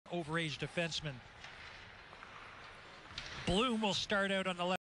overage defenseman. Bloom will start out on the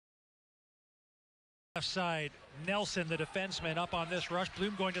left side. Nelson, the defenseman, up on this rush.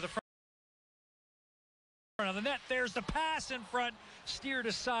 Bloom going to the front of the net. There's the pass in front, steered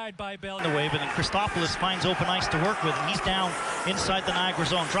aside by Bell. The wave, and then Christopoulos finds open ice to work with, and he's down inside the Niagara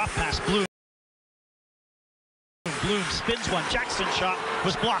zone. Drop pass, Bloom. Bloom spins one. Jackson's shot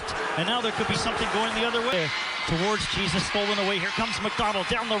was blocked, and now there could be something going the other way. Towards Jesus, stolen away. Here comes McDonald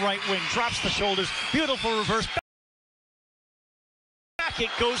down the right wing, drops the shoulders. Beautiful reverse. Back it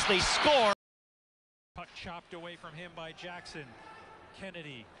goes. They score. Puck chopped away from him by Jackson.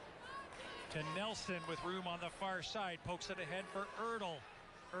 Kennedy to Nelson with room on the far side. Pokes it ahead for Erdl.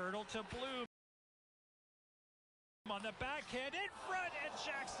 Erdl to Bloom. On the backhand in front, and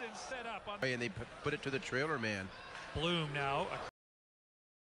Jackson set up on. And they put it to the trailer man. Bloom now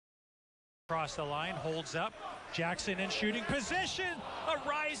across the line, holds up. Jackson in shooting position. A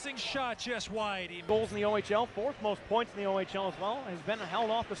rising shot just wide. Goals in the OHL, fourth most points in the OHL as well. Has been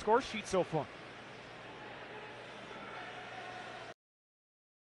held off the score sheet so far.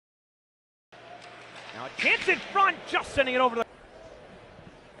 Now a chance in front, just sending it over the.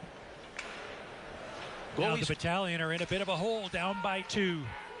 Now the Battalion are in a bit of a hole, down by 2.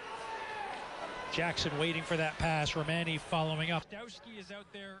 Jackson waiting for that pass. Romani following up. Dowski is out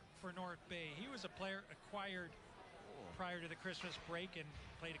there for North Bay. He was a player acquired prior to the Christmas break and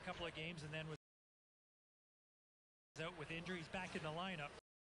played a couple of games and then was out with injuries. Back in the lineup.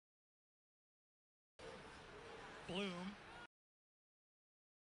 Bloom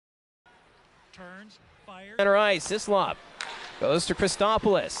turns, fires. Center ice, Sislop goes to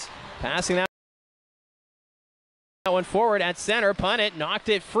Christopoulos. Passing that one forward at center, punt it, knocked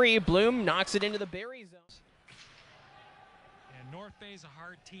it free. Bloom knocks it into the Barrie zone. And North Bay's a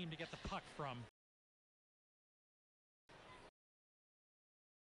hard team to get the puck from.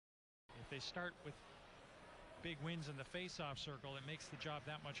 If they start with big wins in the face-off circle, it makes the job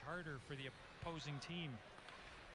that much harder for the opposing team.